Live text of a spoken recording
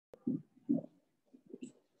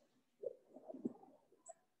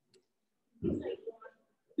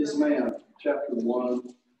Yes, ma'am. Chapter 1,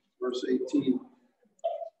 verse 18.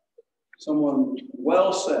 Someone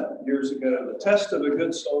well said years ago, the test of a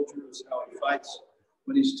good soldier is how he fights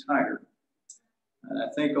when he's tired. And I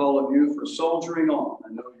thank all of you for soldiering on. I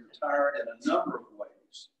know you're tired in a number of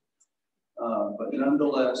ways. But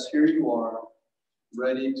nonetheless, here you are,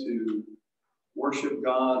 ready to worship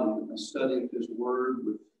God and study His Word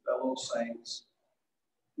with fellow saints,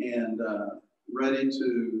 and ready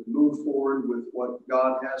to move forward with what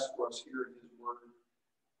God has for us here in His Word,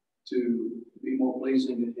 to be more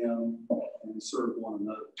pleasing to Him and serve one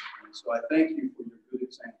another. And so I thank you for your good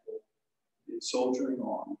example in soldiering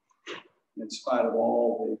on, in spite of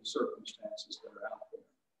all the circumstances that are out there.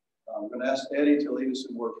 I'm going to ask Eddie to lead us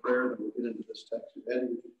in word of prayer, then we'll get into this text. Eddie,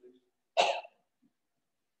 would you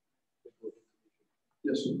please?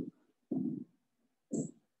 Yes, sir.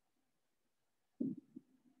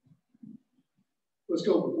 Let's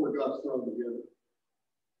go before God's throne together.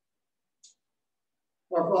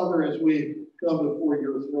 Our Father, as we come before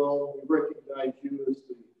your throne, we recognize you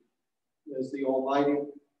as the Almighty,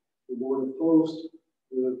 the Lord of hosts,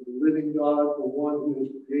 the living God, the one who has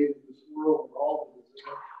created this world and all that is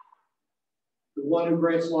in it, the one who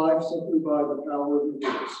grants life simply by the power of your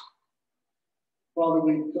voice. Father,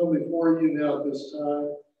 we come before you now at this time,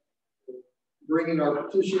 bringing our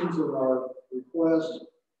petitions and our requests.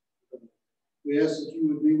 We ask that you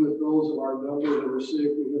would be with those of our number that are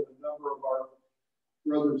sick. We have a number of our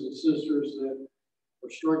brothers and sisters that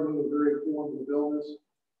are struggling with various forms of illness.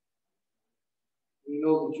 We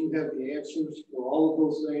know that you have the answers for all of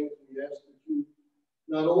those things. We ask that you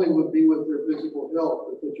not only would be with their physical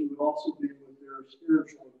health, but that you would also be with their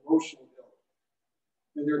spiritual and emotional health,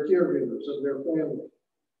 and their caregivers and their family.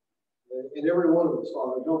 And every one of us,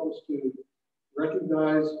 Father, help us to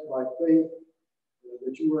recognize by faith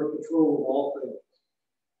that you are in control of all things.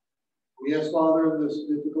 We ask, Father, in this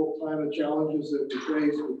difficult time of challenges that we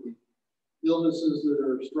face with the illnesses that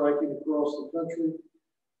are striking across the country,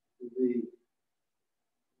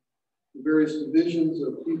 the various divisions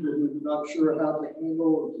of people who are not sure how to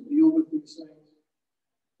handle or to deal with these things,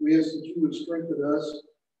 we ask that you would strengthen us,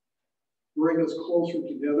 bring us closer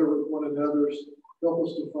together with one another, help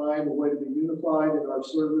us to find a way to be unified in our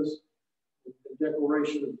service and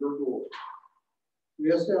declaration of your glory. We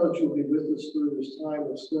ask now that you'll be with us through this time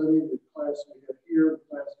of study, the class we have here, the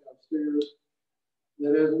class downstairs,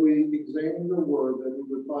 that as we examine your word, that we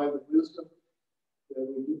would find the wisdom that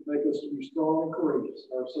would make us to be strong and courageous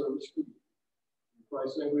in our service for you. In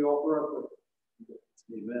Christ's name we offer our prayer.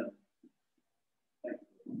 Amen. Thank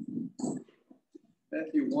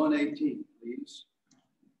you. Matthew 1:18, please.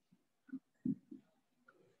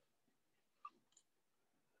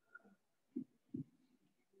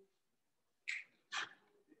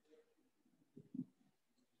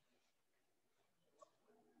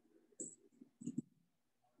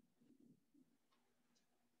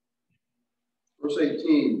 Verse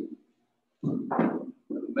 18,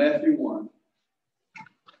 Matthew 1.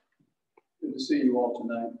 Good to see you all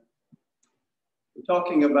tonight. We're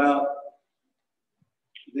talking about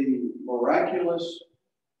the miraculous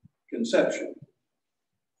conception.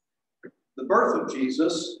 The birth of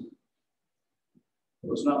Jesus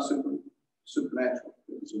was not supernatural.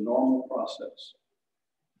 It was a normal process.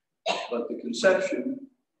 But the conception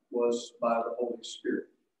was by the Holy Spirit.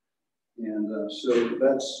 And so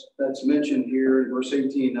that's mentioned here in verse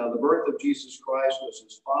 18. Now, the birth of Jesus Christ was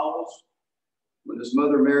as follows. When his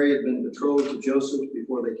mother Mary had been betrothed to Joseph,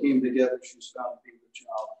 before they came together, she was found to be with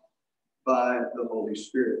child by the Holy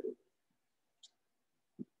Spirit.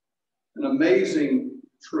 An amazing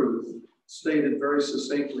truth stated very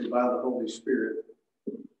succinctly by the Holy Spirit.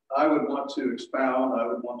 I would want to expound, I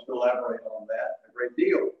would want to elaborate on that a great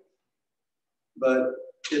deal. But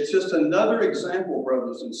it's just another example,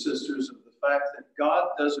 brothers and sisters, of the fact that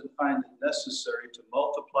God doesn't find it necessary to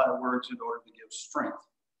multiply words in order to give strength.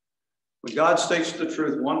 When God states the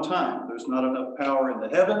truth one time, there's not enough power in the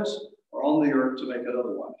heavens or on the earth to make it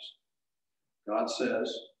otherwise. God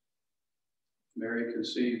says, Mary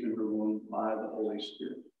conceived in her womb by the Holy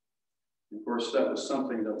Spirit. And of course, that was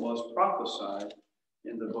something that was prophesied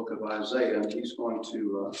in the book of Isaiah, and he's going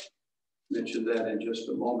to mention that in just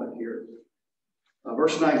a moment here.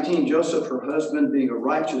 Verse 19, Joseph, her husband, being a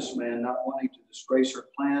righteous man, not wanting to disgrace her,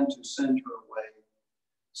 planned to send her away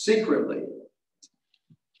secretly.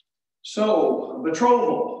 So, a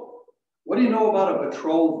betrothal. What do you know about a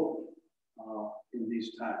betrothal in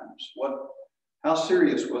these times? How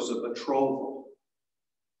serious was a betrothal?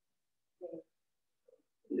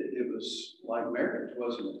 It was like marriage,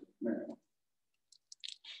 wasn't it? Marriage.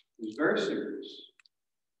 It was very serious.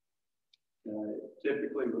 It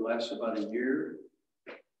typically would last about a year.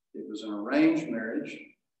 It was an arranged marriage,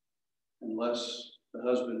 unless the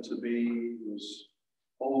husband-to-be was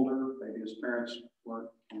older, maybe his parents weren't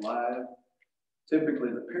alive. Typically,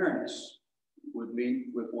 the parents would meet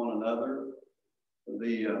with one another.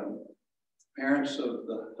 The parents of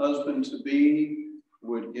the husband-to-be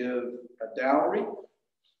would give a dowry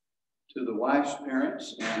to the wife's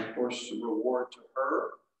parents, and of course, a reward to her.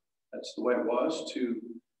 That's the way it was, to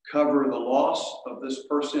cover the loss of this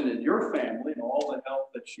person in your family and all the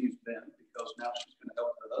help that she's been, because now she's going to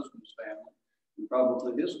help her husband's family and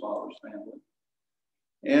probably his father's family.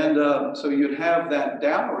 And so you'd have that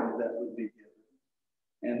dowry that would be given.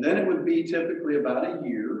 And then it would be typically about a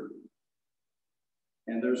year.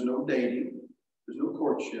 And there's no dating, there's no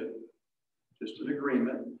courtship, just an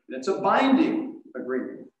agreement. And it's a binding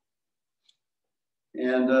agreement.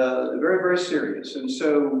 And very, very serious. And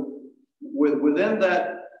so within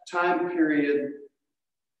that time period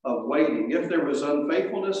of waiting, if there was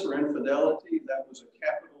unfaithfulness or infidelity, that was a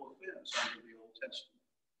capital offense under the Old Testament.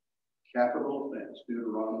 Capital offense,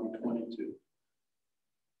 Deuteronomy 22.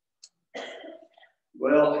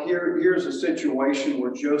 Well, here's a situation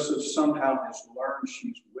where Joseph somehow has learned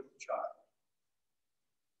she's with child.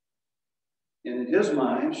 And in his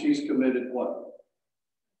mind, she's committed what?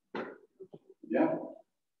 Yeah,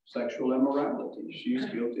 sexual immorality. She's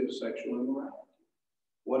guilty of sexual immorality.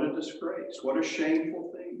 What a disgrace. What a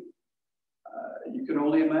shameful thing. You can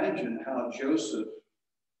only imagine how Joseph,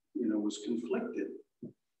 was conflicted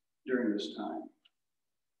during this time.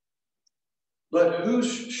 But whose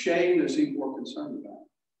shame is he more concerned about?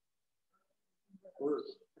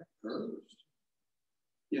 Hers.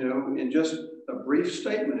 In just a brief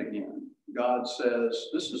statement again, God says,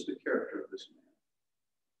 this is the character of this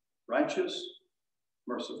man. Righteous,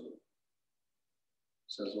 merciful.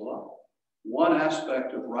 Says a lot. One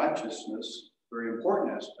aspect of righteousness, very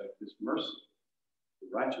important aspect, is mercy. The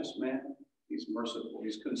righteous man, he's merciful.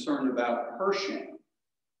 He's concerned about her shame,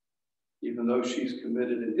 even though she's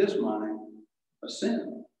committed in his mind a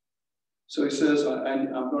sin. So he says,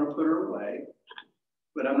 I'm going to put her away,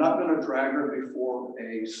 but I'm not going to drag her before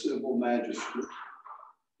a civil magistrate,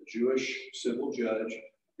 a Jewish civil judge.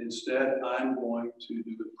 Instead, I'm going to do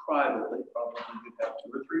it privately. Probably you'd have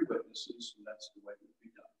 2 or 3 witnesses, and that's the way it would be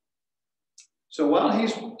done. So while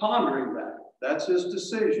he's pondering that, that's his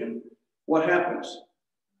decision, what happens?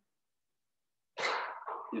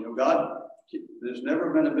 God, there's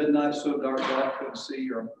never been a midnight so dark God couldn't see,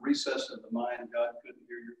 or a recess of the mind God couldn't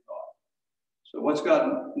hear your thought. So what's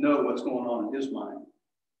God know what's going on in his mind?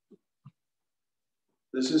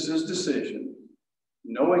 This is his decision.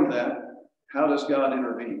 Knowing that, how does God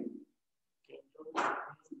intervene?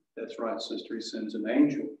 That's right, sister. He sends an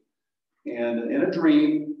angel. And in a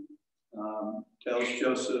dream, tells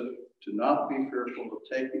Joseph to not be fearful of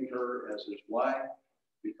taking her as his wife,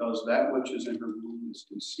 because that which is in her womb is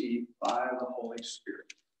conceived by the Holy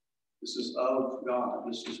Spirit. This is of God.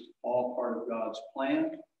 This is all part of God's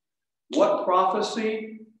plan. What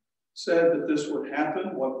prophecy said that this would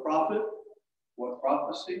happen? What prophet? What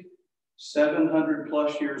prophecy? 700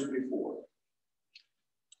 plus years before.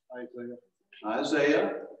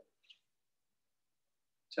 Isaiah,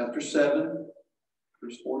 chapter 7,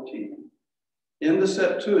 verse 14. In the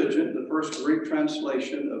Septuagint, the first Greek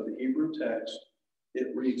translation of the Hebrew text, it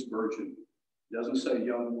reads virgin. It doesn't say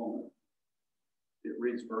young woman. It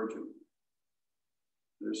reads virgin.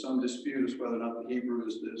 There's some dispute as whether or not the Hebrew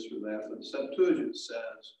is this or that, but the Septuagint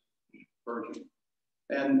says virgin.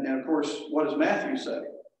 And of course, what does Matthew say?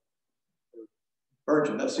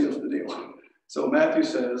 Virgin, that seals the deal. So Matthew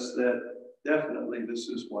says that definitely this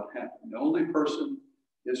is what happened. The only person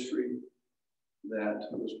in history that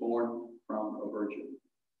was born from a virgin.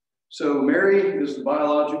 So Mary is the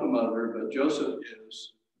biological mother, but Joseph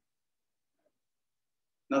is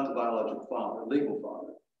not the biological father, legal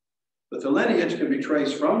father. But the lineage can be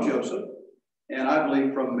traced from Joseph, and I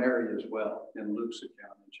believe from Mary as well, in Luke's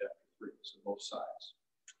account in chapter 3, so both sides.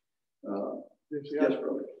 Yes,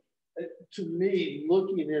 brother. To me,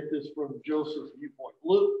 looking at this from Joseph's viewpoint,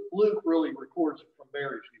 Luke really records it from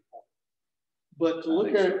Mary's viewpoint. But to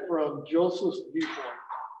look at it from Joseph's viewpoint,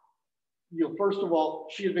 first of all,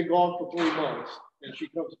 she had been gone for 3 months, and she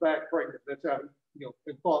comes back pregnant. That's how,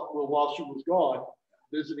 and thought, well, while she was gone,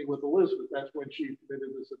 visiting with Elizabeth, that's when she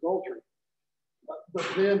committed this adultery. But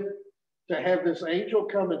then to have this angel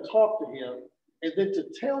come and talk to him, and then to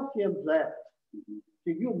tell him that,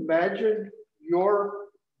 can you imagine your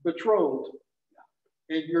betrothed,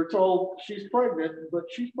 and you're told she's pregnant, but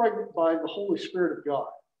she's pregnant by the Holy Spirit of God.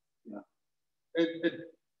 Yeah.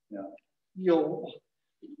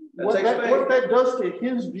 What that does to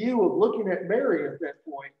his view of looking at Mary at that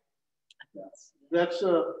point, That's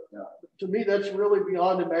Yeah. to me, that's really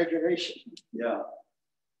beyond imagination. Yeah.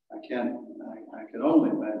 I can only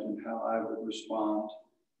imagine how I would respond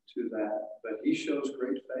to that. But he shows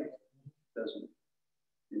great faith, doesn't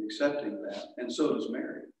he, in accepting that. And so does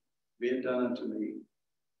Mary. Be it done unto me,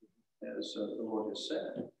 as the Lord has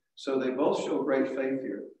said. So they both show great faith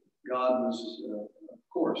here. God was, of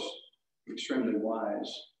course, extremely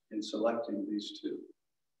wise in selecting these two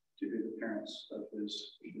to be the parents of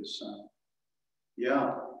his son.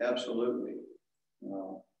 Yeah, absolutely.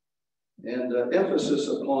 And emphasis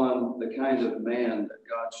upon the kind of man that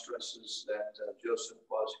God stresses that Joseph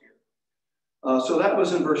was here. So that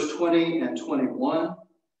was in verse 20 and 21,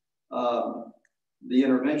 the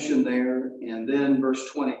intervention there. And then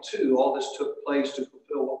verse 22, all this took place to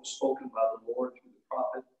fulfill what was spoken by the Lord through the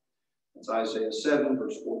prophet. It's Isaiah 7,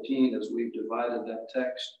 verse 14, as we've divided that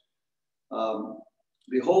text.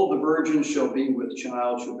 Behold, the virgin shall be with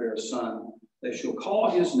child, shall bear a son. They shall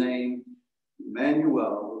call his name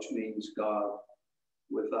Emmanuel, which means God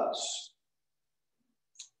with us.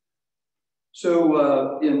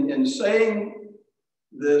 So in saying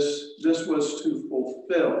this was to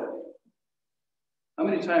fulfill. How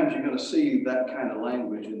many times are you going to see that kind of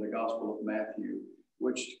language in the Gospel of Matthew,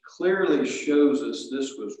 which clearly shows us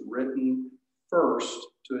this was written first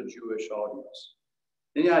to a Jewish audience?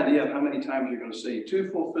 Any idea of how many times you're going to see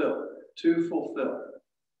to fulfill, to fulfill?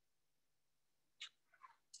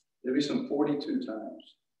 There'll be some 42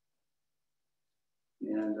 times.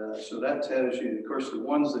 And so that tells you, of course, the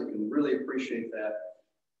ones that can really appreciate that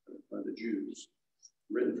are the Jews.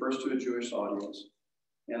 Written first to a Jewish audience.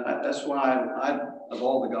 And that's why of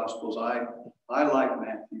all the Gospels, I like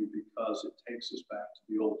Matthew, because it takes us back to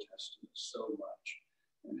the Old Testament so much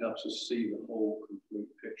and helps us see the whole complete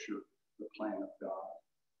picture, the plan of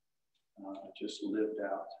God, just lived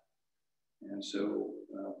out. And so,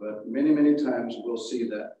 but many, many times we'll see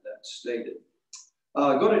that stated.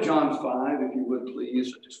 Go to John 5, if you would,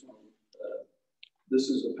 please. I just want this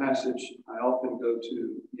is a passage I often go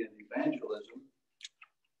to in evangelism,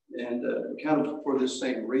 and kind of for this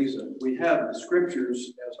same reason. We have the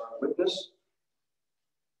scriptures as our witness.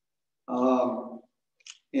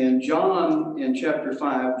 And John, in chapter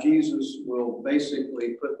 5, Jesus will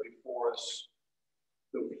basically put before us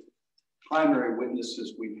the primary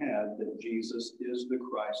witnesses we have that Jesus is the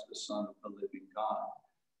Christ, the Son of the living God.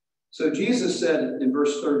 So Jesus said in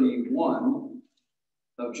verse 31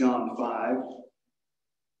 of John 5,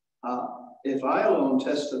 if I alone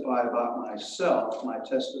testify about myself, my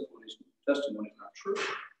testimony is not true.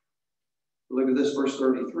 Look at this, verse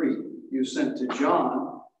 33. You sent to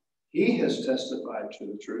John, he has testified to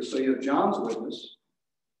the truth. So you have John's witness.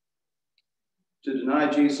 To deny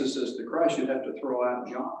Jesus as the Christ, you'd have to throw out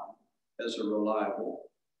John as a reliable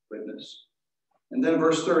witness. And then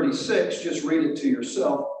verse 36, just read it to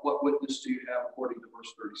yourself. What witness do you have according to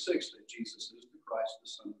verse 36 that Jesus is the Christ, the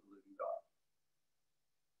Son of the living God?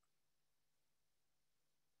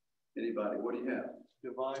 Anybody, what do you have?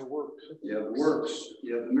 Divine works. You have the works.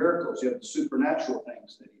 You have the miracles. You have the supernatural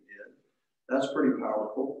things that he did. That's pretty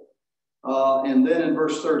powerful. And then in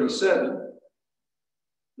verse 37,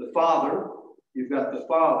 the Father, you've got the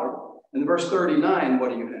Father. And in verse 39,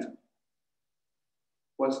 what do you have?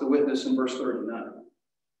 What's the witness in verse 39?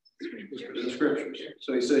 The scriptures.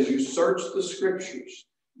 So he says, you search the scriptures.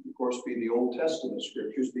 Of course, be the Old Testament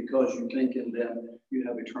scriptures, because you think in them you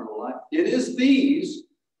have eternal life. It is these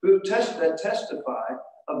that testify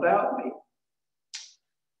about me.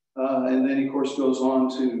 And then he, of course, goes on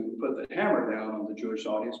to put the hammer down on the Jewish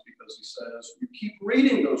audience, because he says, you keep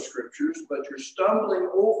reading those scriptures, but you're stumbling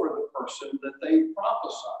over the person that they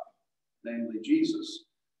prophesy, namely Jesus.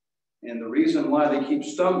 And the reason why they keep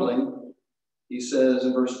stumbling, he says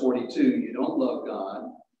in verse 42, you don't love God,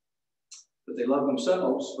 but they love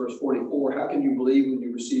themselves. Verse 44, how can you believe when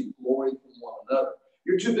you receive glory from one another?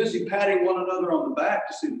 You're too busy patting one another on the back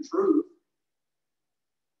to see the truth.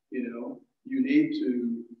 You know, you need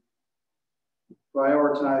to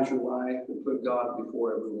prioritize your life and put God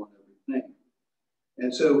before everyone, everything.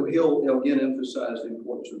 And so he'll again emphasize the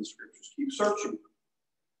importance of the scriptures. Keep searching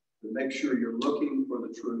to make sure you're looking for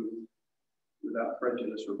the truth without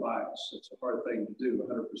prejudice or bias. It's a hard thing to do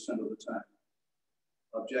 100% of the time,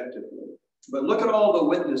 objectively. But look at all the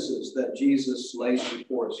witnesses that Jesus lays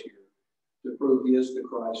before us here to prove he is the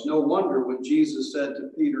Christ. No wonder when Jesus said to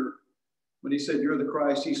Peter, when he said, you're the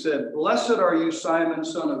Christ, he said, blessed are you, Simon,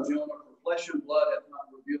 son of Jonah, for flesh and blood hath not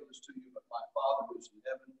revealed this to you, but my Father who is in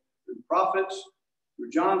heaven. Through the prophets, through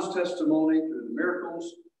John's testimony, through the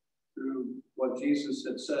miracles, through what Jesus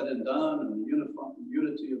had said and done, and the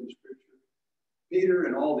unity of the Scripture, Peter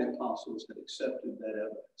and all the apostles had accepted that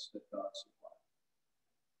evidence that God supplied.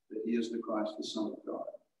 that he is the Christ, the Son of God.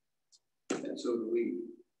 And so do we.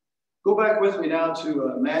 Go back with me now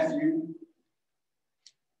to Matthew.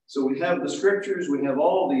 So we have the scriptures, we have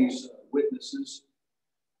all these witnesses.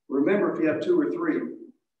 Remember, if you have two or three,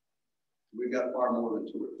 we've got far more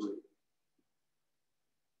than two or three.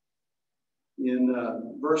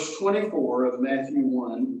 In verse 24 of Matthew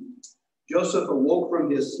 1, Joseph awoke from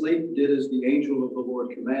his sleep, did as the angel of the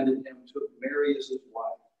Lord commanded him, took Mary as his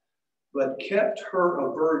wife, but kept her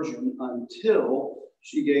a virgin until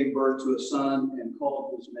she gave birth to a son and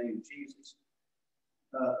called his name Jesus.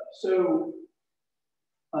 So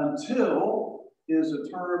until is a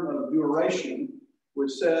term of duration,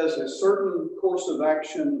 which says a certain course of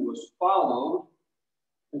action was followed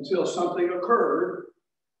until something occurred,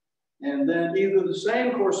 and then either the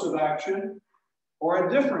same course of action or a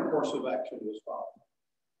different course of action was followed.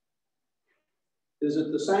 Is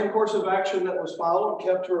it the same course of action that was followed,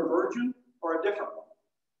 kept her a virgin, or a different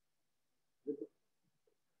one?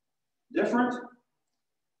 Different?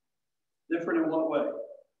 Different in what way?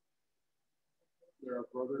 There are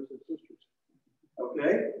brothers and sisters.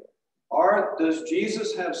 Okay. Does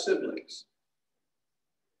Jesus have siblings?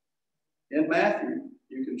 In Matthew,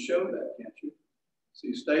 you can show that, can't you? So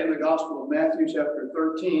you stay in the Gospel of Matthew, chapter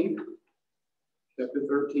 13. Chapter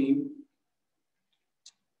 13.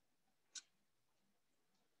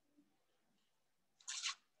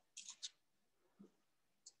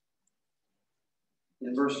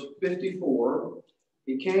 In verse 54,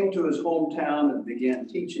 he came to his hometown and began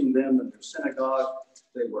teaching them in their synagogue.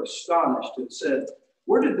 They were astonished and said,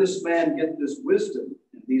 "Where did this man get this wisdom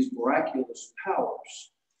and these miraculous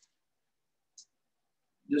powers?"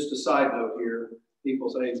 Just a side note here, people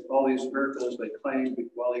say all these miracles they claimed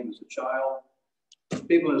while he was a child.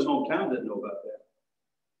 People in his hometown didn't know about that.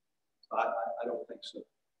 I don't think so.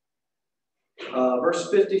 Verse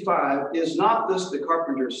 55, is not this the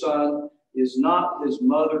carpenter's son? Is not his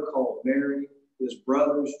mother called Mary? His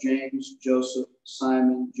brothers, James, Joseph,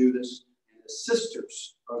 Simon, Judas, and his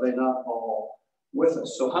sisters, are they not all with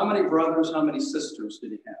us? So how many brothers, how many sisters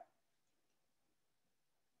did he have?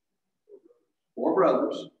 4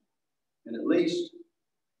 brothers, and at least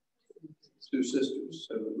 2 sisters.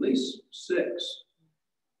 So at least 6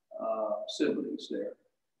 siblings there.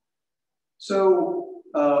 So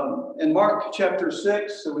in Mark chapter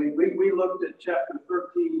 6, so we looked at chapter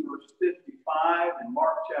 13, verse 55, and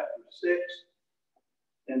Mark chapter 6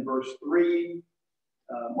 and verse 3.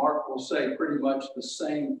 Mark will say pretty much the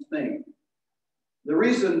same thing. The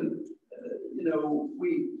reason,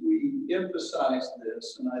 we emphasize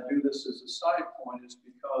this, and I do this as a side point, is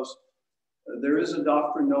because there is a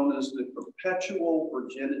doctrine known as the perpetual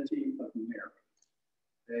virginity of Mary.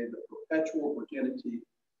 Okay, the perpetual virginity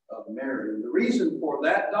of Mary. And the reason for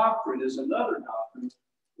that doctrine is another doctrine,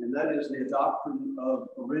 and that is the doctrine of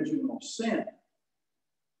original sin.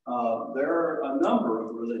 There are a number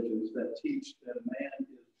of religions that teach that a man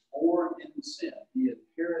is born in sin. He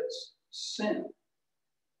inherits sin.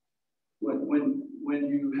 When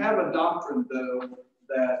you have a doctrine, though,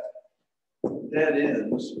 that dead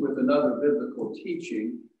ends with another biblical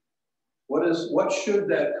teaching, what should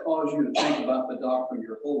that cause you to think about the doctrine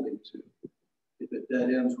you're holding to? If it dead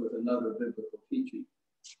ends with another biblical teaching,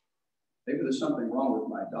 maybe there's something wrong with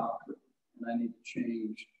my doctrine, and I need to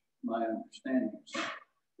change my understanding of something.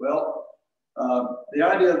 Well, the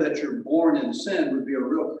idea that you're born in sin would be a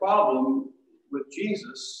real problem with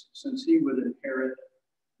Jesus, since he would inherit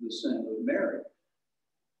the sin of Mary.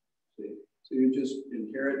 See? So you just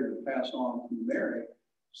inherit and pass on from Mary.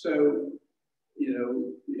 So,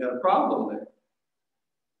 you have a problem there.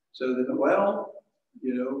 So that,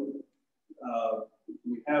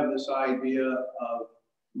 we have this idea of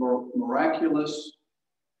miraculous,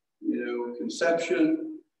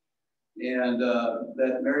 conception, and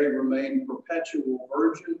that Mary remained perpetual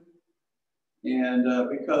virgin. And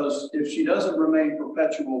because if she doesn't remain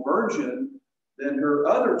perpetual virgin, then her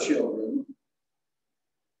other children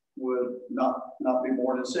would not be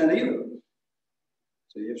born in sin either.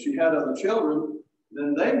 So if she had other children,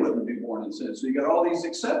 then they wouldn't be born in sin. So you got all these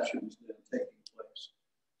exceptions that are taking place.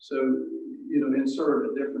 So, insert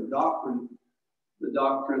a different doctrine, the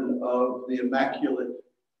doctrine of the immaculate,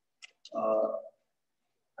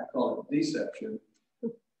 I call it deception,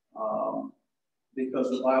 because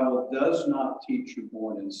the Bible does not teach you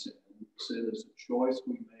born in sin. Sin is a choice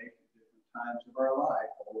we make at different times of our life.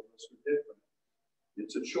 All of us are different.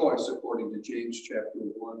 It's a choice according to James chapter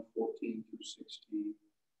 1, 14 through 16.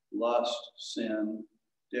 Lust, sin,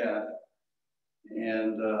 death.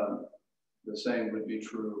 And the same would be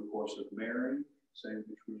true, of course, of Mary. The same would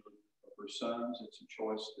be true of her sons. It's a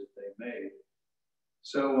choice that they made.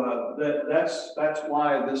 So that's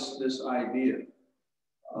why this idea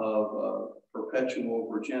of perpetual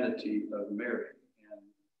virginity of Mary, and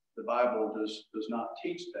the Bible does not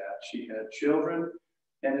teach that. She had children,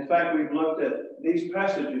 and in fact, we've looked at these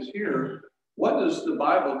passages here. What does the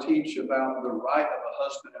Bible teach about the right of a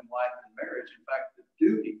husband and wife in marriage? In fact, the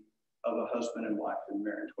duty of a husband and wife in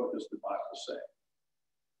marriage. What does the Bible say?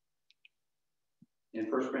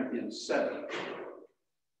 In 1 Corinthians 7.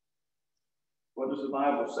 What does the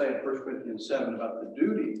Bible say in 1 Corinthians 7 about the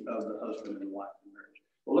duty of the husband and wife in marriage?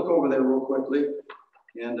 We'll look over there real quickly,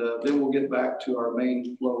 and then we'll get back to our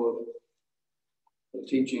main flow of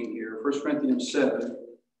teaching here. 1 Corinthians 7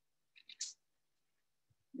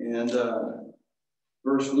 and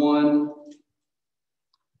verse 1.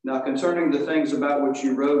 Now concerning the things about which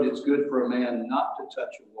you wrote, it's good for a man not to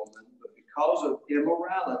touch a woman, but because of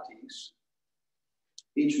immoralities,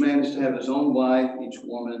 each man is to have his own wife, each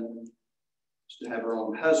woman is to have her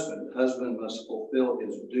own husband. The husband must fulfill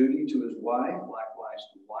his duty to his wife, likewise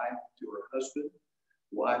the wife to her husband.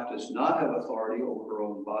 The wife does not have authority over her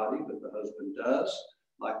own body, but the husband does.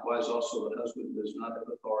 Likewise also the husband does not have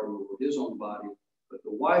authority over his own body, but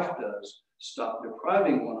the wife does. Stop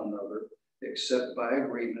depriving one another, except by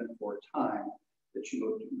agreement for a time, that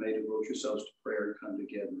you may devote yourselves to prayer and come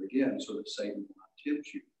together again, so that Satan will not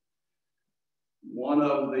tempt you. One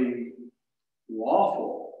of the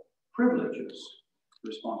lawful privileges,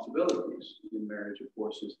 responsibilities in marriage, of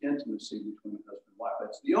course, is intimacy between husband and wife.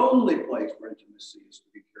 That's the only place where intimacy is to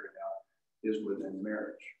be carried out, is within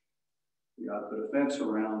marriage. You got to put a fence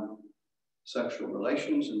around sexual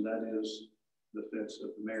relations, and that is the fence of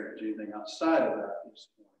marriage. Anything outside of that is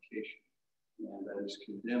fornication, and that is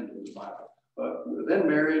condemned in the Bible. But within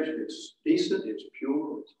marriage, it's decent, it's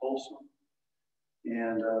pure, it's wholesome.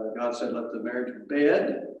 And God said, let the marriage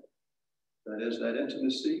bed, that is that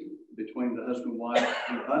intimacy between the husband and wife,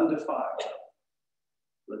 be undefiled.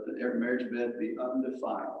 Let the marriage bed be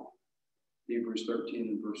undefiled. Hebrews 13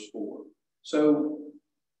 and verse 4. So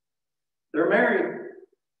they're married.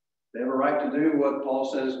 They have a right to do what Paul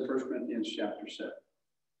says in 1 Corinthians chapter 7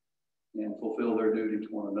 and fulfill their duty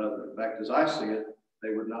to one another. In fact, as I see it,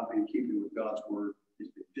 they would not be in keeping with God's word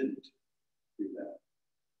if they didn't do that.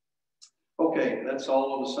 Okay, that's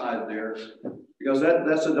all on the side there, because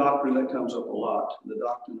that's a doctrine that comes up a lot, the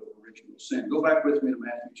doctrine of original sin. Go back with me to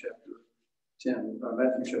Matthew chapter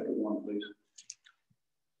 1, please.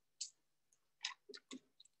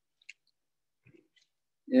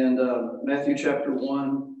 And Matthew chapter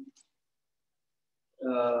 1,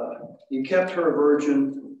 he kept her a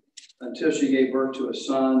virgin until she gave birth to a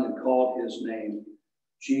son and called his name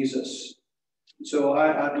Jesus. So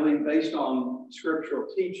I believe, based on scriptural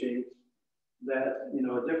teaching, that,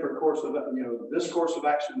 a different course of, this course of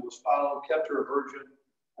action was followed, kept her a virgin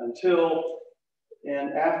until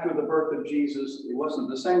and after the birth of Jesus. It wasn't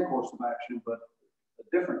the same course of action, but a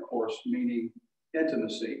different course, meaning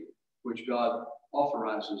intimacy, which God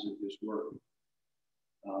authorizes in his word.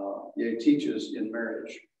 He teaches in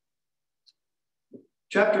marriage.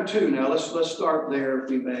 Chapter 2, now let's start there,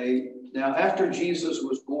 if we may. Now, after Jesus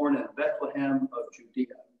was born at Bethlehem of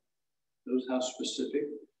Judea, notice how specific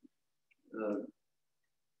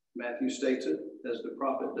Matthew states it, as the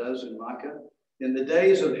prophet does in Micah. In the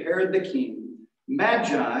days of Herod the king,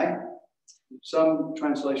 Magi, some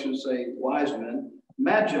translations say wise men,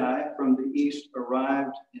 Magi from the east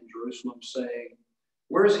arrived in Jerusalem, saying,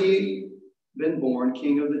 where has he been born,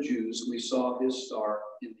 King of the Jews? We saw his star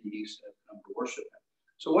in the east and come to worship him.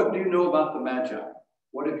 So what do you know about the Magi?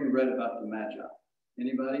 What have you read about the Magi?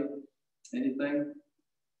 Anybody? Anything?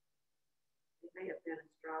 They may have been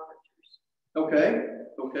astrologers. Okay.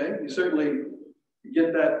 You certainly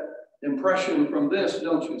get that impression from this,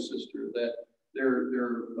 don't you, sister, that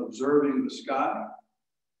they're observing the sky.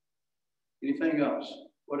 Anything else?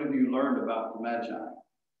 What have you learned about the Magi?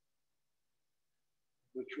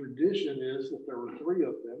 The tradition is that there were three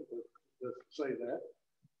of them, but it doesn't say that.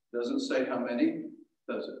 Doesn't say how many,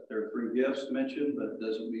 does it? There are three gifts mentioned, but it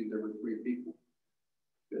doesn't mean there were three people.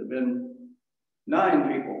 Could have been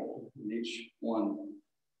 9 people, and each one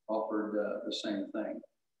offered the same thing.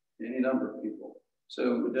 Any number of people.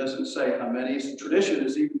 So it doesn't say how many. Tradition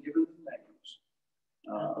is even given the names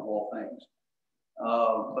of all things.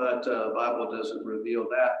 But the Bible doesn't reveal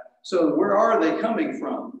that. So where are they coming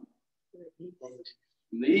from? From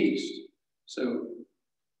the east. So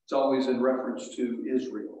it's always in reference to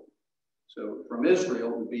Israel. So from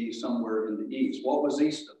Israel would be somewhere in the east. What was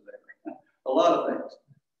east of there? A lot of things.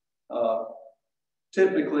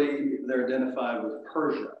 Typically, they're identified with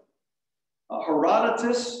Persia.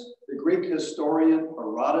 Herodotus, the Greek historian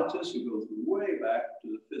Herodotus, who goes way back to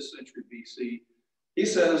the 5th century BC, He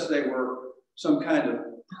says they were some kind of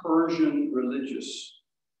Persian religious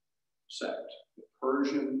sect. The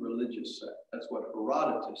Persian religious sect. That's what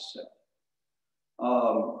Herodotus said.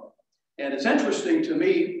 And it's interesting to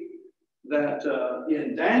me that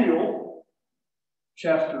in Daniel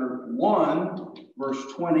chapter 1, verse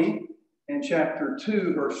 20, and chapter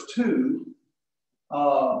 2, verse 2,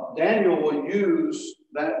 Daniel will use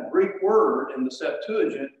that Greek word in the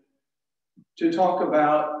Septuagint to talk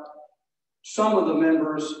about some of the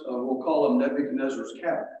members of, we'll call them Nebuchadnezzar's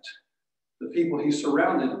cabinet, the people he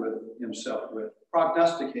surrounded himself with,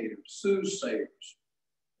 prognosticators, soothsayers,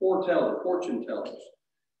 fortune tellers.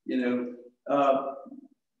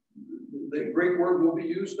 The Greek word will be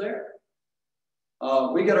used there.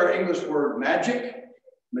 We get our English word magic,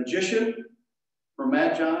 magician, from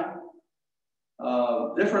magi.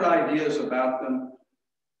 Different ideas about them.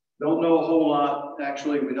 Don't know a whole lot.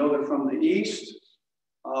 Actually, we know they're from the East.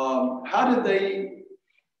 How did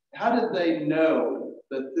they know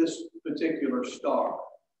that this particular star?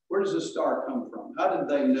 Where does this star come from? How did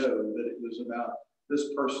they know that it was about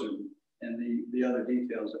this person and the other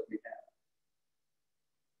details that we have?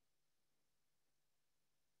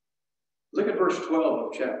 Look at verse 12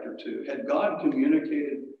 of chapter 2. Did God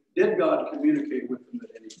communicate with them at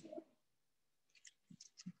any point?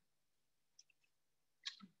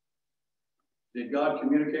 Did God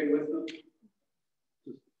communicate with them?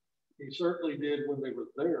 He certainly did when they were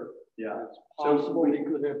there. Yeah. It's possible he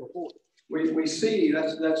could have before. We see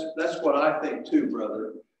that's what I think too,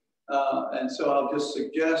 brother. And so I'll just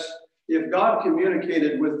suggest if God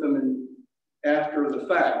communicated with them after the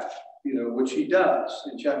fact, which he does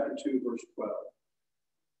in chapter 2, verse 12.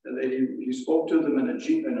 And he spoke to them in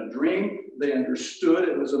a dream. They understood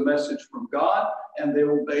it was a message from God, and they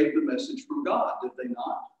obeyed the message from God, did they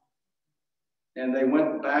not? And they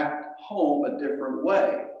went back home a different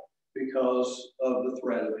way because of the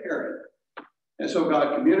threat of Herod. And so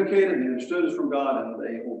God communicated, and they understood it from God, and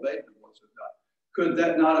they obeyed the voice of God. Could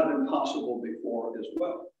that not have been possible before as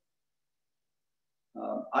well?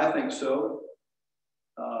 I think so.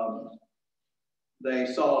 They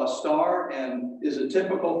saw a star, and is it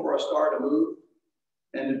typical for a star to move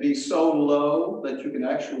and to be so low that you can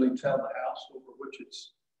actually tell the house over which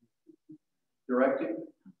it's directing?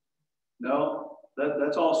 No,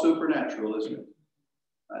 that's all supernatural, isn't it?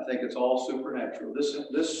 I think it's all supernatural.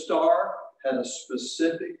 This star had a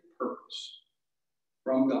specific purpose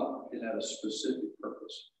from God. It had a specific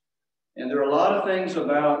purpose. And there are a lot of things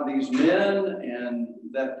about these men and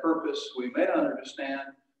that purpose we may not understand,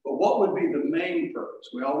 but what would be the main purpose?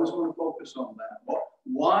 We always want to focus on that.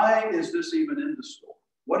 Why is this even in the story?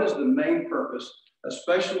 What is the main purpose,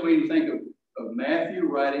 especially when you think of Matthew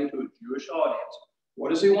writing to a Jewish audience? What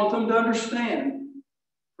does he want them to understand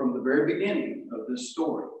from the very beginning of this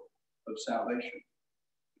story of salvation?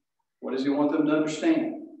 What does he want them to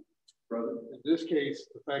understand, brother? In this case,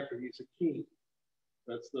 the fact that he's a king.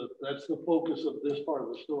 That's the focus of this part of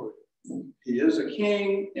the story. He is a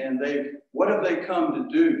king, and what have they come to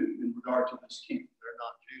do in regard to this king? They're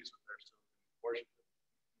not Jews, but they're still worshiping.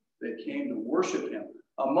 They came to worship him.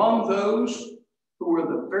 Among those who were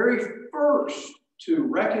the very first to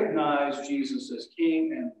recognize Jesus as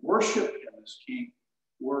king and worship him as king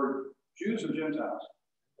were Jews or Gentiles?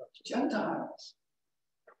 Gentiles.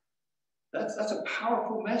 That's a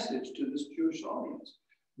powerful message to this Jewish audience.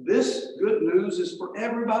 This good news is for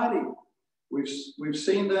everybody. We've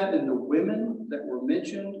seen that in the women that were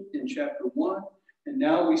mentioned in chapter 1, and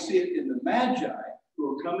now we see it in the Magi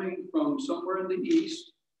who are coming from somewhere in the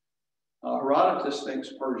east. Herodotus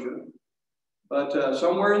thinks Persia, but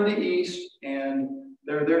somewhere in the east, and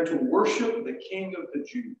they're there to worship the King of the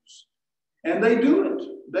Jews. And they do it.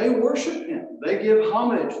 They worship him. They give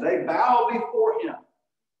homage. They bow before him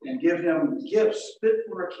and give him gifts fit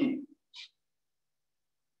for a king.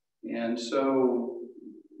 And so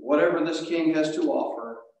whatever this king has to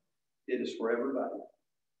offer, it is for everybody,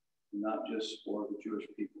 not just for the Jewish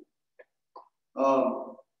people.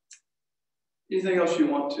 Anything else you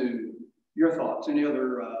want to, your thoughts, any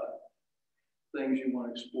other things you want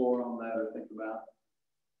to explore on that or think about?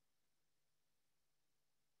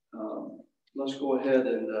 Let's go ahead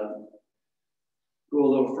and go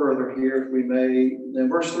a little further here, if we may. Then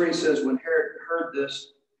verse 3 says, when Herod heard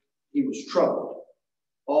this, he was troubled.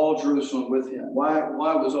 All Jerusalem with him. Why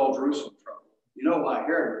was all Jerusalem troubled? You know why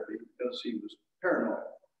Herod would be, because he was paranoid,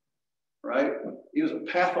 right? He was a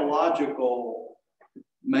pathological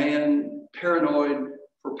man, paranoid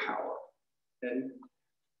for power. And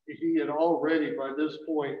he had already, by this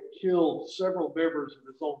point, killed several members of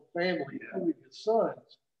his own family, including his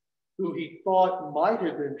sons, who he thought might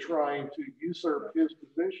have been trying to usurp his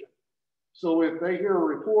position. So if they hear a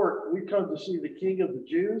report, we come to see the King of the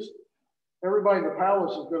Jews, everybody in the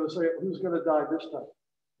palace is going to say, who's going to die this time?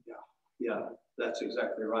 Yeah, that's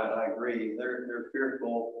exactly right. I agree. They're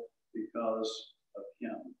fearful because of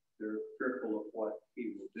him. They're fearful of what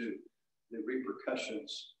he will do, the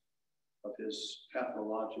repercussions of his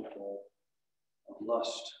pathological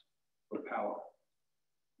lust for power.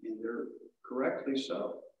 And they're correctly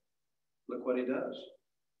so. Look what he does.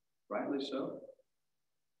 Rightly so.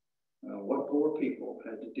 What poor people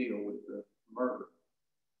had to deal with the murder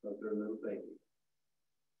of their little baby.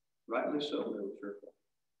 Rightly so, they were fearful.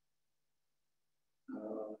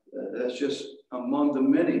 That's just among the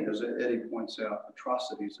many, as Eddie points out,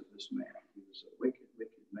 atrocities of this man. He was a wicked,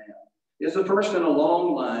 wicked man. He's the first in a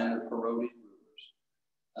long line of Herodian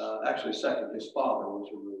rulers. Actually, second, his father was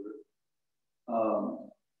a ruler.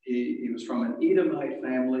 He was from an Edomite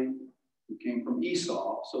family who came from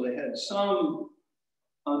Esau, so they had some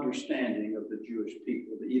understanding of the Jewish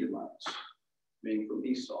people, the Edomites, being from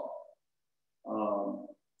Esau.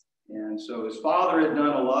 And so his father had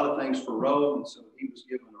done a lot of things for Rome, and so he was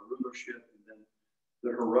given a rulership, and then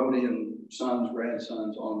the Herodian sons,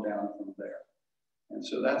 grandsons, on down from there. And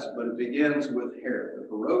so but it begins with Herod, the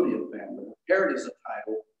Herodian family. Herod is a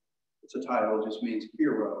title. It's a title, it just means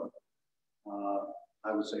hero.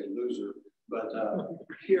 I would say loser, but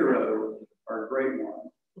hero, or great one.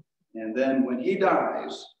 And then when he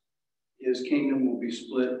dies, his kingdom will be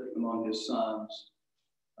split among his sons,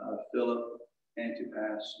 Philip,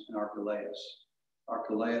 Antipas, and Archelaus.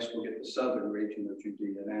 Archelaus will get the southern region of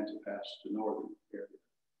Judea, and Antipas the northern area.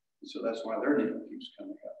 And so that's why their name keeps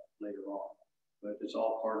coming up later on. But it's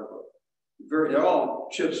all part of they're all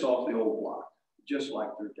chips off the old block, just like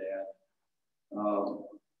their dad.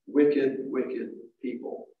 Wicked, wicked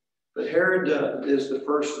people. But Herod is the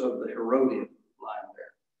first of the Herodian line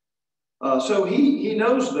there. So he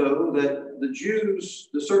knows, though, that the Jews,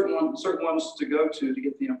 the certain ones to go to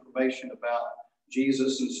get the information about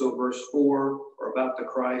Jesus, and so verse 4, or about the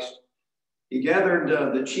Christ, he gathered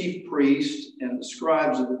the chief priests and the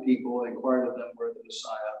scribes of the people and inquired of them where the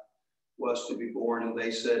Messiah was to be born. And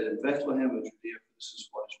they said, in Bethlehem of Judea, for this is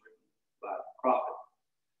what is written by the prophet.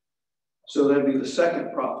 So that'd be the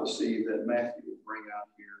second prophecy that Matthew will bring out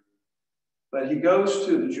here. But he goes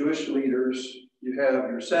to the Jewish leaders. You have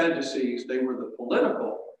your Sadducees. They were the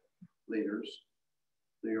political leaders,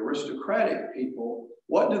 the aristocratic people.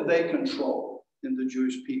 What did they control in the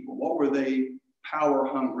Jewish people? What were they power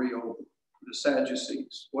hungry over? The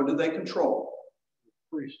Sadducees. What did they control?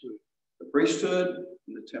 The priesthood. The priesthood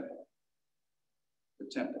and the temple. The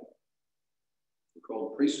temple. They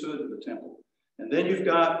called the priesthood and the temple. And then you've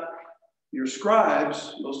got your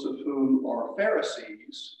scribes, most of whom are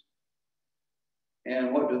Pharisees.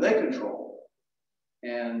 And what do they control?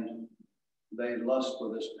 And they lust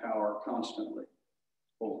for this power constantly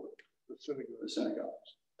over The synagogue. the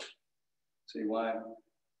synagogues. See why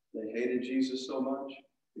they hated Jesus so much?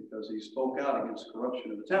 Because he spoke out against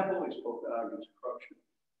corruption in the temple, he spoke out against corruption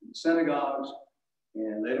in the synagogues,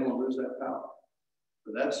 and they don't want to lose that power.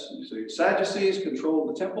 But so the Sadducees controlled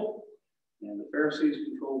the temple, and the Pharisees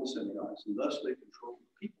controlled the synagogues, and thus they controlled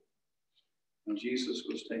the people. And Jesus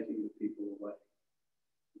was taking the people away.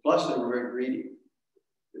 Plus, they were very greedy.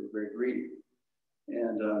 They were very greedy.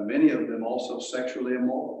 And many of them also sexually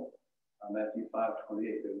immoral. Matthew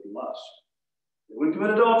 5:28, they would lust. They wouldn't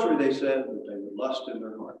commit adultery, they said, but they would lust in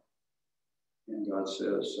their heart. And God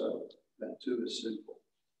says that too is sinful.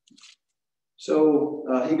 So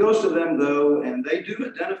he goes to them, though, and they do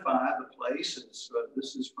identify the place.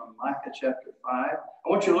 This is from Micah chapter 5. I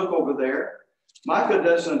want you to look over there. Micah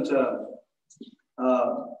doesn't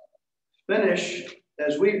finish,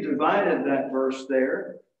 as we've divided that verse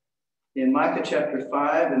there in Micah chapter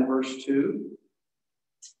 5 and verse 2.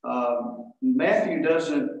 Matthew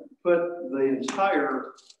doesn't put the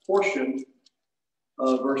entire portion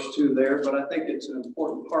of verse 2 there, but I think it's an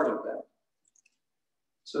important part of that.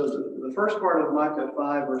 So the first part of Micah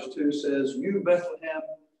 5 verse 2 says, "You, Bethlehem,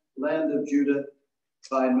 land of Judah,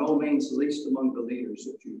 by no means least among the leaders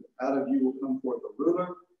of Judah. Out of you will come forth a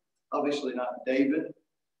ruler," obviously not David,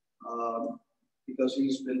 because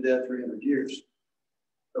he's been dead 300 years.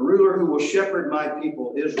 "A ruler who will shepherd my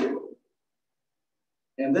people Israel."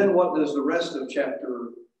 And then what does the rest of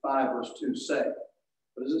chapter 5 verse 2 say?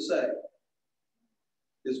 What does it say?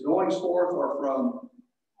 His goings forth are from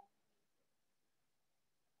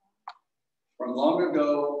long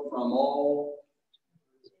ago, from all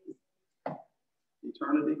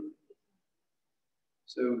eternity.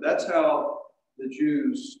 So that's how the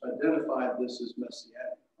Jews identified this as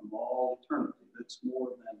messianic, from all eternity. That's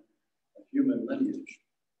more than a human lineage.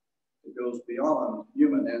 It goes beyond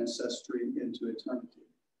human ancestry into eternity,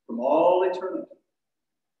 from all eternity.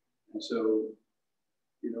 And so,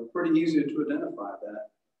 pretty easy to identify that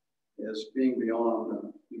as being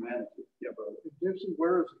beyond humanity. Yeah, brother. Dempsey,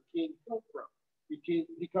 where does the king come from?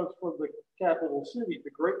 He comes from the capital city,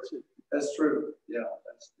 the great city. That's true. Yeah.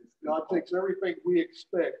 God takes everything we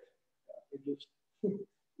expect and just,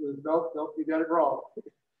 nope, you got it wrong.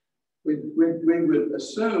 We would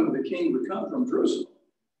assume the king would come from Jerusalem,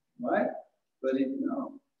 right? But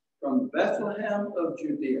no, from Bethlehem of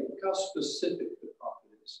Judea. Look how specific the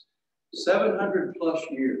prophet is. 700 plus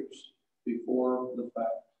years before the fact.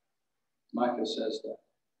 Micah says that.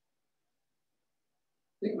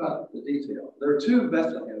 Think about the detail. There are two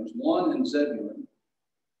Bethlehems, one in Zebulun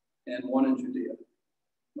and one in Judea.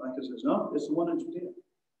 Micah says, no, it's the one in Judea.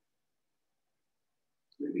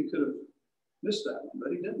 Maybe he could have missed that one,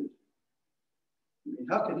 but he didn't. I mean,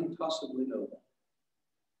 how could he possibly know that?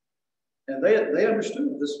 And they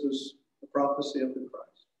understood this was the prophecy of the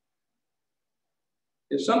Christ.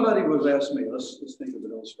 If somebody would have asked me, let's think of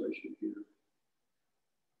an illustration here.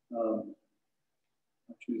 I'll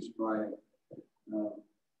choose Ryan.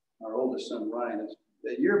 Our oldest son, Ryan, is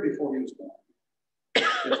a year before he was born.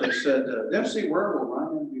 If they said, Dempsey, where will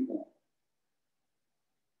Ryan be born?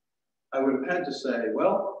 I would have had to say,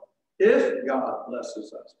 well, if God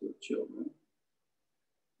blesses us with children,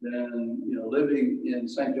 then, living in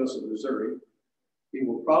St. Joseph, Missouri, he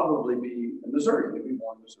will probably be in Missouri. He'll be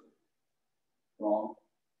born in Missouri. Wrong.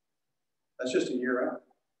 That's just a year out.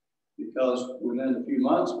 Because within a few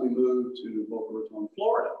months, we moved to Boca Raton,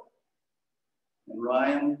 Florida. And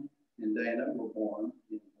Ryan and Dana were born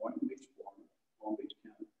in Boynton Beach, Florida, Long Beach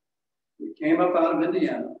County. We came up out of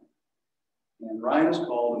Indiana, and Ryan is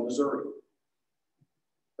called in Missouri.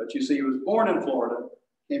 But you see, he was born in Florida,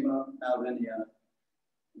 came up out of Indiana,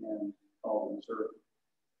 and called in Missouri.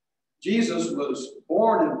 Jesus was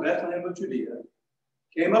born in Bethlehem of Judea,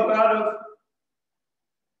 came up out of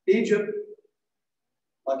Egypt,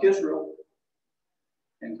 like Israel,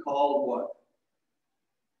 and called what?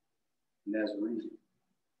 Nazarene.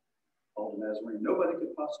 Called Nazarene. Nobody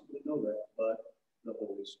could possibly know that but the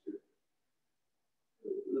Holy Spirit.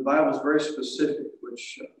 The Bible is very specific,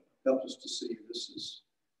 which helps us to see this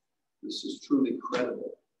is truly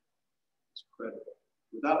credible. It's credible.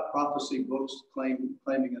 Without prophecy books claiming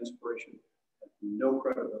inspiration, no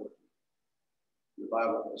credibility. The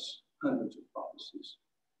Bible has hundreds of prophecies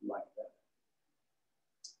like that.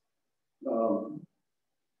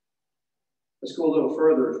 Let's go a little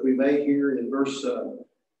further, if we may, here in verse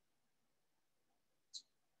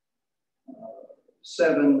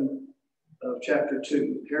 7 of chapter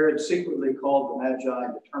 2. Herod secretly called the Magi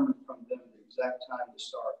and determined from them the exact time the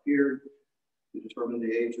star appeared to determine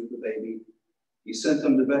the age of the baby. He sent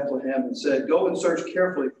them to Bethlehem and said, go and search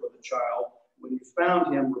carefully for the child. When you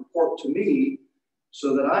found him, report to me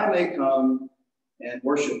so that I may come and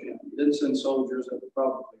worship him. He didn't send soldiers. That would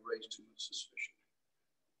probably raise too much suspicion.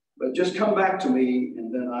 But just come back to me,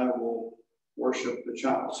 and then I will worship the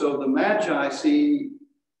child. So the Magi see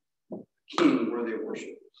the king where they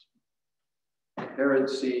worship. Herod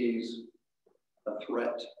sees a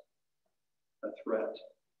threat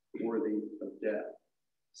worthy of death,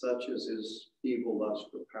 such as his evil lust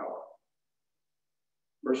for power.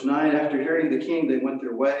 Verse 9, after hearing the king, they went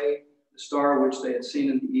their way. The star which they had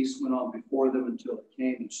seen in the east went on before them until it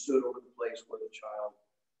came and stood over the place where the child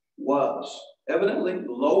was, evidently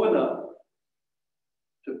low enough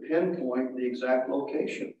to pinpoint the exact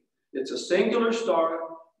location. It's a singular star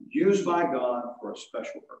used by God for a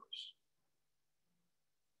special purpose.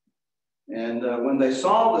 And when they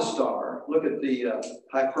saw the star, look at the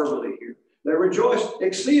hyperbole here. They rejoiced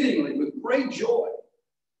exceedingly with great joy.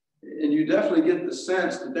 And you definitely get the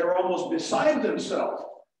sense that they were almost beside themselves.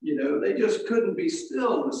 They just couldn't be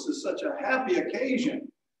still. This is such a happy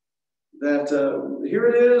occasion that here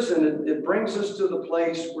it is, and it brings us to the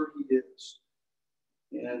place where he is.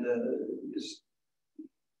 And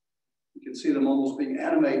you can see them almost being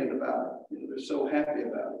animated about it. They're so happy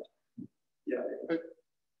about it. Yeah.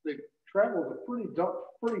 They traveled a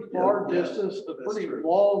pretty far distance, a pretty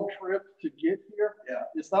long trip to get here. Yeah.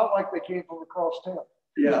 It's not like they came from across town.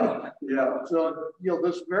 Yeah. So,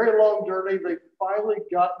 this very long journey, they finally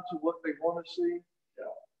gotten to what they want to see.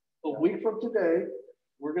 Yeah. A week from today,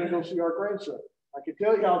 we're going to go see our grandson. I can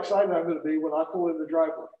tell you how excited I'm going to be when I pull in the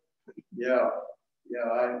driveway. Yeah,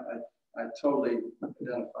 I totally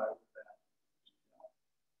identify with that.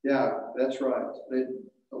 Yeah, that's right.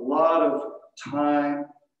 A lot of time,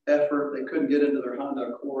 effort. They couldn't get into their Honda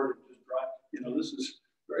Accord and just drive. This is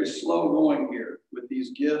very slow going here with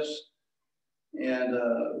these gifts. And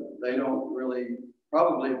they don't really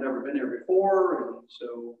probably have never been here before, and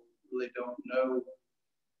so really don't know,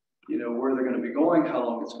 where they're going to be going, how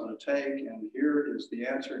long it's going to take. And here is the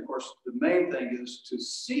answer. Of course, the main thing is to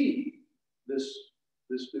see this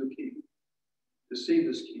new king, to see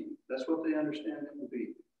this king. That's what they understand him to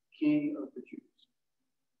be, King of the Jews.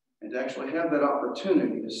 And to actually have that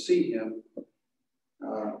opportunity to see him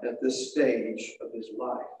at this stage of his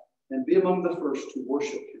life and be among the first to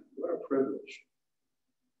worship him. What a privilege.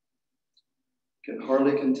 Can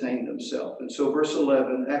hardly contain themselves. And so verse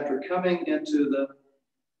 11, after coming into the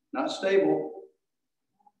not stable,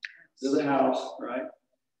 to the house, right?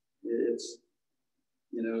 It's,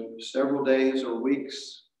 several days or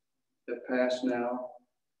weeks have passed now.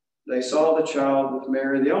 They saw the child with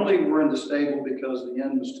Mary. They only were in the stable because the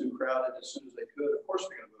inn was too crowded. As soon as they could, of course,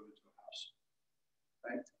 they're going to move into a house,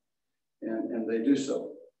 right? And they do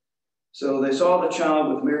so. So they saw the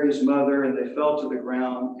child with Mary's mother, and they fell to the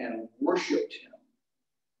ground and worshiped him,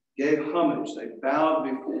 gave homage. They bowed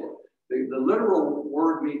before. The literal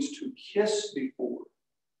word means to kiss before,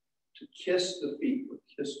 to kiss the feet, or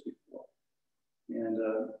kiss before. And,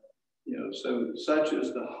 so such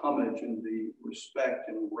is the homage and the respect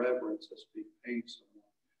and reverence that's being paid someone.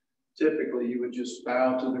 Typically, you would just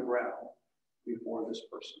bow to the ground before this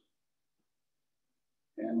person.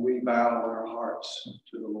 And we bow our hearts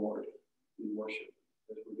to the Lord in worship,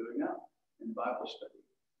 as we're doing now in Bible study.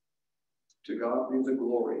 To God be the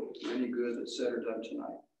glory for any good that's said or done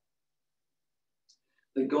tonight.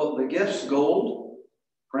 The gifts, gold,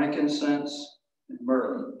 frankincense, and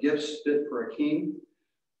myrrh. Gifts fit for a king.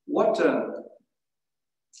 What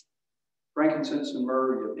frankincense and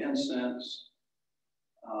myrrh, you have incense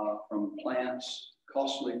from plants,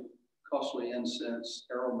 costly incense,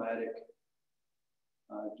 aromatic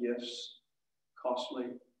gifts, costly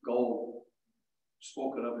gold,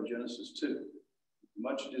 spoken of in Genesis 2,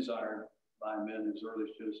 much desired by men as early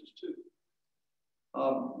as Genesis 2.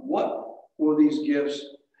 What will these gifts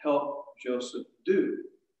help Joseph do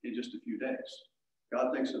in just a few days?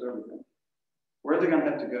 God thinks of everything. Where are they going to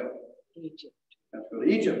have to go? Egypt. They have to go to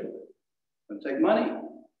Egypt. It's going to take money.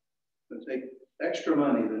 It's going to take extra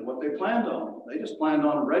money than what they planned on. They just planned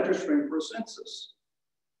on registering for a census.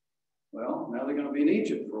 Well, now they're going to be in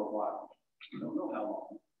Egypt for a while. I don't know how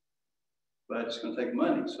long. But it's going to take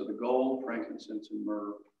money. So the gold, frankincense, and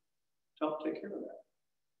myrrh to help take care of that.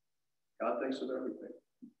 God thinks of everything.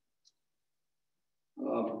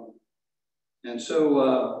 And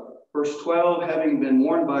so verse 12, having been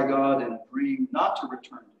warned by God in a dream not to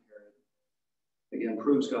return to Herod, again,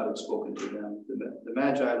 proves God had spoken to them. The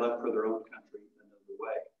Magi left for their own country another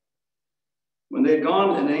way. When they had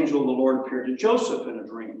gone, an angel of the Lord appeared to Joseph in a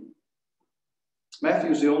dream.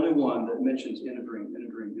 Matthew is the only one that mentions in a dream, in a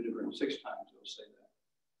dream, in a dream. 6 times he'll say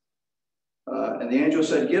that. And the angel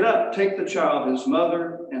said, get up, take the child, his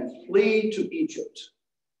mother, and flee to Egypt.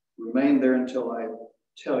 Remain there until I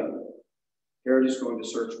tell you. Herod is going to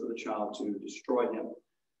search for the child to destroy him.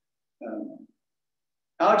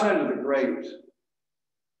 Alexander the Great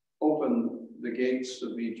opened the gates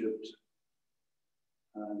of Egypt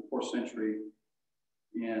in the 4th century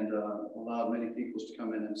and allowed many peoples to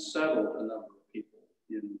come in and settled a number of people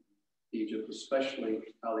in Egypt, especially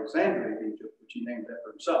Alexandria, Egypt, which he named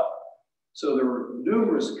after himself. So there were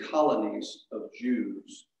numerous colonies of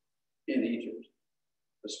Jews in Egypt,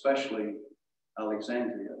 especially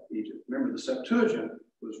Alexandria, Egypt. Remember, the Septuagint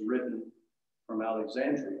was written from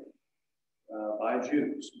Alexandria by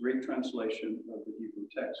Jews, Greek translation of the Hebrew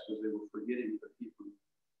text, because they were forgetting the Hebrew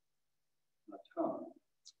tongue.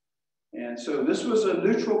 And so this was a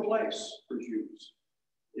neutral place for Jews.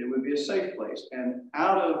 It would be a safe place and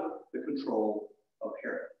out of the control of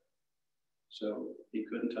Herod. So he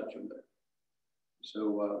couldn't touch them there.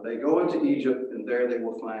 So they go into Egypt, and there they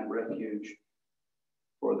will find refuge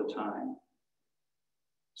for the time.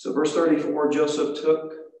 So verse 34, Joseph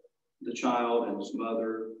took the child and his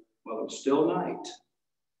mother while it was still night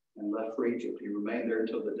and left for Egypt. He remained there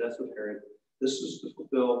until the death of Herod. This is to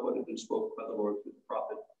fulfill what had been spoken by the Lord through the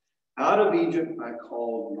prophet. Out of Egypt I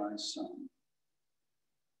called my son.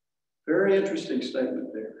 Very interesting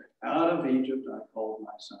statement there. Out of Egypt I called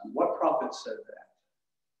my son. What prophet said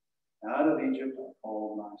that? Out of Egypt I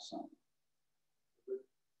called my son.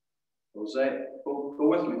 Hosea, go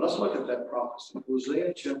with me. Let's look at that prophecy.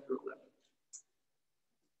 Hosea chapter 11.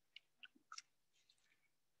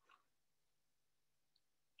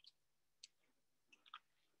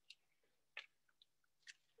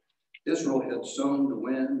 Israel had sown the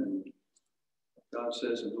wind, and God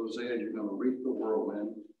says in Hosea, you're going to reap the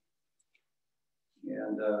whirlwind.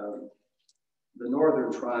 And the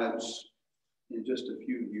northern tribes, in just a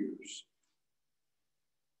few years,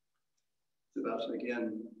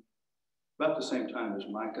 about the same time as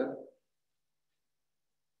Micah.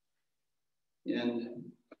 In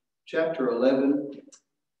chapter 11,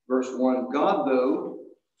 verse 1, God, though,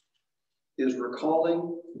 is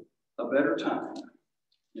recalling a better time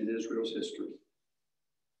in Israel's history.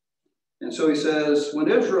 And so he says, when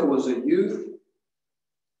Israel was a youth,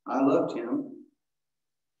 I loved him,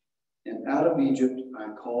 and out of Egypt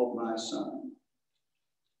I called my son.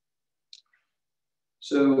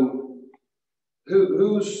 So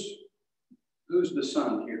who's the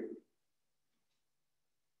son here?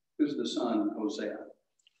 Who's the son, Hosea?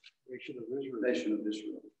 Nation of Israel. Nation of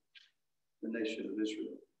Israel. The nation of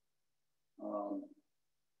Israel.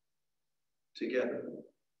 Together,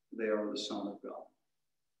 they are the Son of God.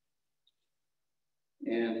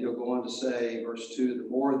 And he'll go on to say, verse 2, the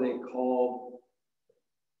more they called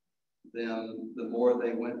them, the more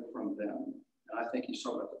they went from them. And I think he's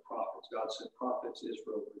talking about the prophets. God said prophets,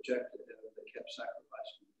 Israel rejected them. They kept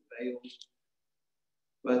sacrificing to Baals.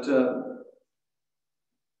 But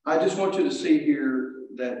I just want you to see here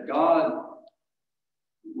that God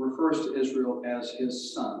refers to Israel as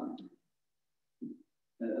his son.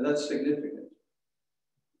 And that's significant.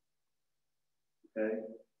 Okay?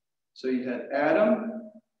 So you had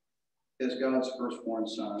Adam as God's firstborn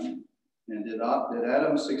son. And did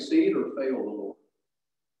Adam succeed or fail the Lord?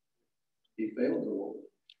 He failed the Lord.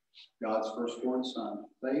 God's firstborn son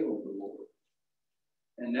failed the Lord.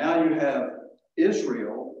 And now you have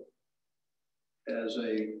Israel as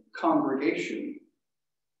a congregation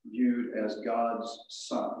viewed as God's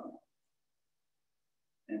son.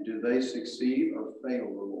 And do they succeed or fail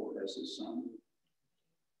the Lord as his son?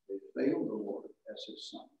 They failed the Lord as his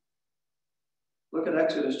son. Look at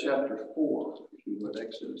Exodus chapter 4, if you would,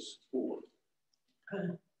 Exodus 4.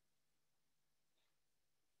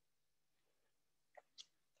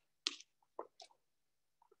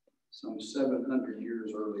 Some 700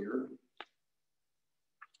 years earlier.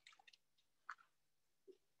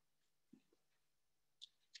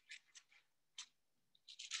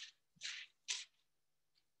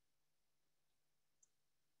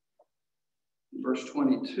 Verse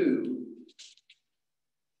 22.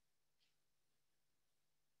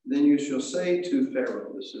 Then you shall say to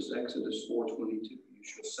Pharaoh, this is Exodus 4:22, you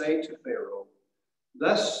shall say to Pharaoh,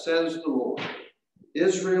 thus says the Lord,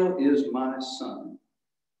 Israel is my son,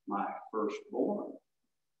 my firstborn.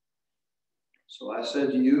 So I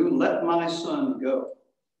said to you, let my son go,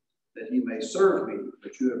 that he may serve me,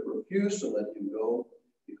 but you have refused to let him go.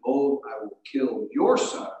 Behold, I will kill your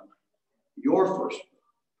son, your firstborn.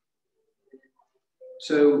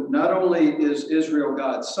 So not only is Israel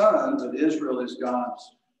God's son, but Israel is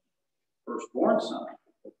God's firstborn son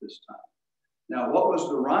at this time. Now, what was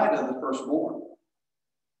the right of the firstborn?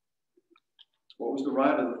 What was the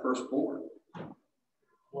right of the firstborn?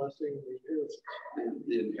 Blessing, the inheritance.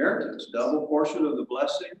 The inheritance, double portion of the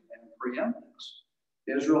blessing and preeminence.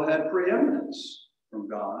 Israel had preeminence from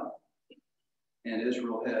God, and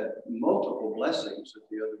Israel had multiple blessings that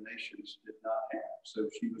the other nations did not have. So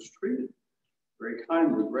she was treated very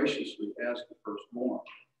kindly, graciously as the firstborn.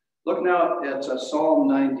 Look now at Psalm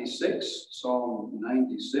 96. Psalm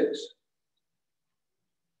 96.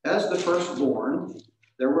 As the firstborn,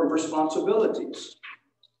 there were responsibilities.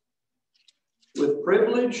 With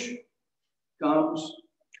privilege comes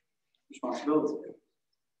responsibility.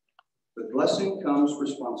 With blessing comes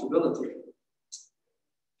responsibility.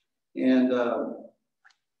 And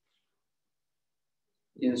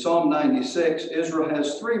in Psalm 96, Israel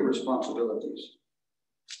has three responsibilities.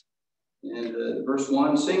 And verse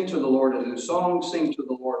 1, sing to the Lord a new song, sing to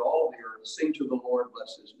the Lord all the earth, sing to the Lord,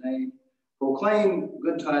 bless his name. Proclaim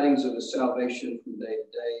good tidings of his salvation from day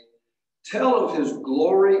to day. Tell of his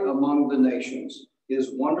glory among the nations,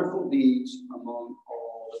 his wonderful deeds among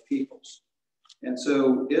all the peoples. And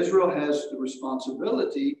so Israel has the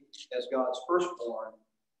responsibility as God's firstborn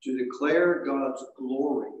to declare God's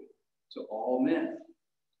glory to all men.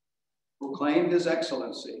 Proclaim his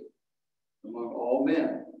excellency among all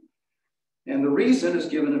men. And the reason is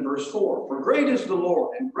given in verse 4. For great is the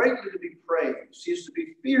Lord, and greatly to be praised. He is to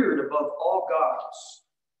be feared above all gods.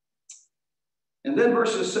 And then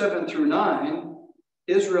verses 7 through 9,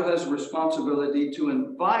 Israel has a responsibility to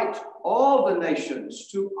invite all the nations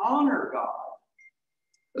to honor God.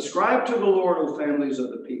 Ascribe to the Lord, O families of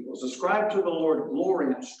the peoples. Ascribe to the Lord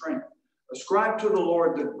glory and strength. Ascribe to the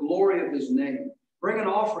Lord the glory of his name. Bring an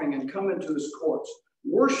offering and come into his courts.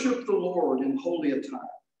 Worship the Lord in holy attire.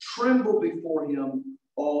 Tremble before him,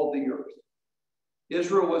 all the earth.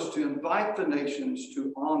 Israel was to invite the nations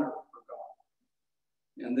to honor for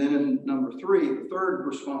God. And then in number 3, the third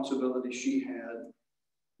responsibility she had,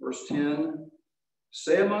 verse 10,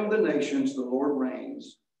 Say among the nations, the Lord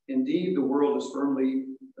reigns. Indeed, the world is firmly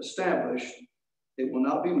established. It will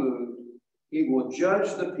not be moved. He will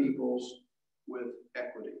judge the peoples with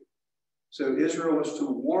equity. So Israel was to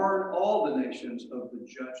warn all the nations of the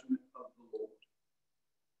judgment of the Lord.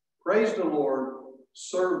 Praise the Lord,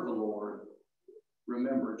 serve the Lord.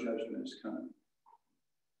 Remember, judgment is coming.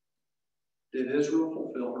 Did Israel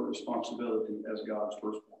fulfill her responsibility as God's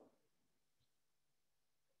firstborn?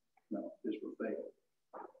 No, Israel failed.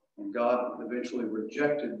 And God eventually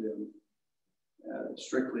rejected them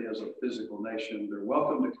strictly as a physical nation. They're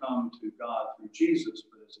welcome to come to God through Jesus,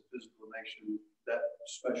 but as a physical nation, that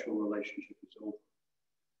special relationship is over.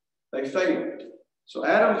 They failed. So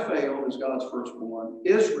Adam failed as God's firstborn.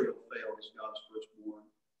 Israel failed as God's firstborn.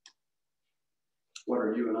 What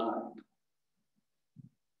are you and I?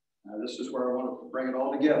 Now, this is where I want to bring it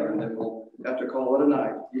all together, and then we'll have to call it a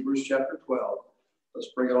night. Hebrews chapter 12. Let's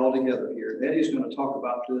bring it all together here. Eddie's going to talk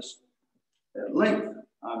about this at length,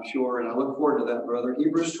 I'm sure, and I look forward to that, brother.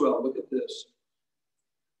 Hebrews 12, look at this.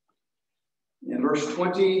 In verse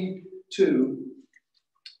 22,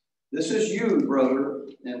 this is you, brother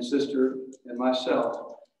and sister, and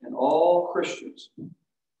myself, and all Christians.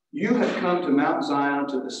 You have come to Mount Zion,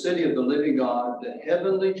 to the city of the living God, the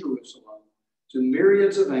heavenly Jerusalem, to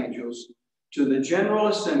myriads of angels, to the general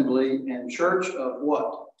assembly and church of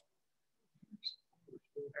what?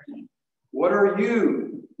 What are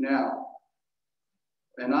you now?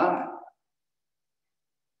 And I?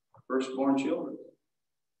 Firstborn children.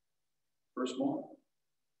 Firstborn.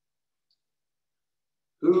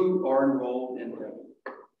 Who are enrolled in heaven?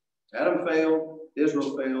 Adam failed.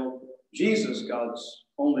 Israel failed. Jesus, God's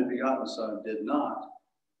only begotten Son, did not.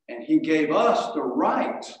 And he gave us the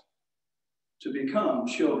right to become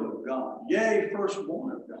children of God. Yea,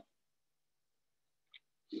 firstborn of God.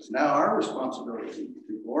 It's now our responsibility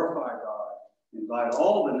to glorify God, invite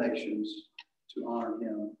all the nations to honor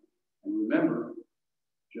him, and remember,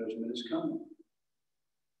 judgment is coming.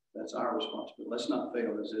 That's our responsibility. Let's not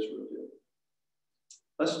fail as Israel did.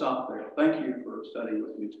 Let's stop there. Thank you for studying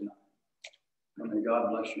with me tonight. And may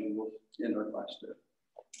God bless you. We'll end our class there.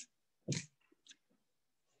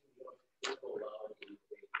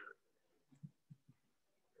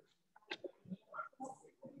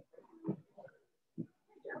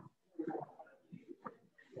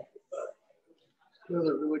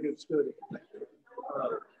 Another really good study. Thanks for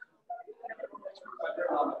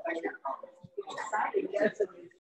your comments.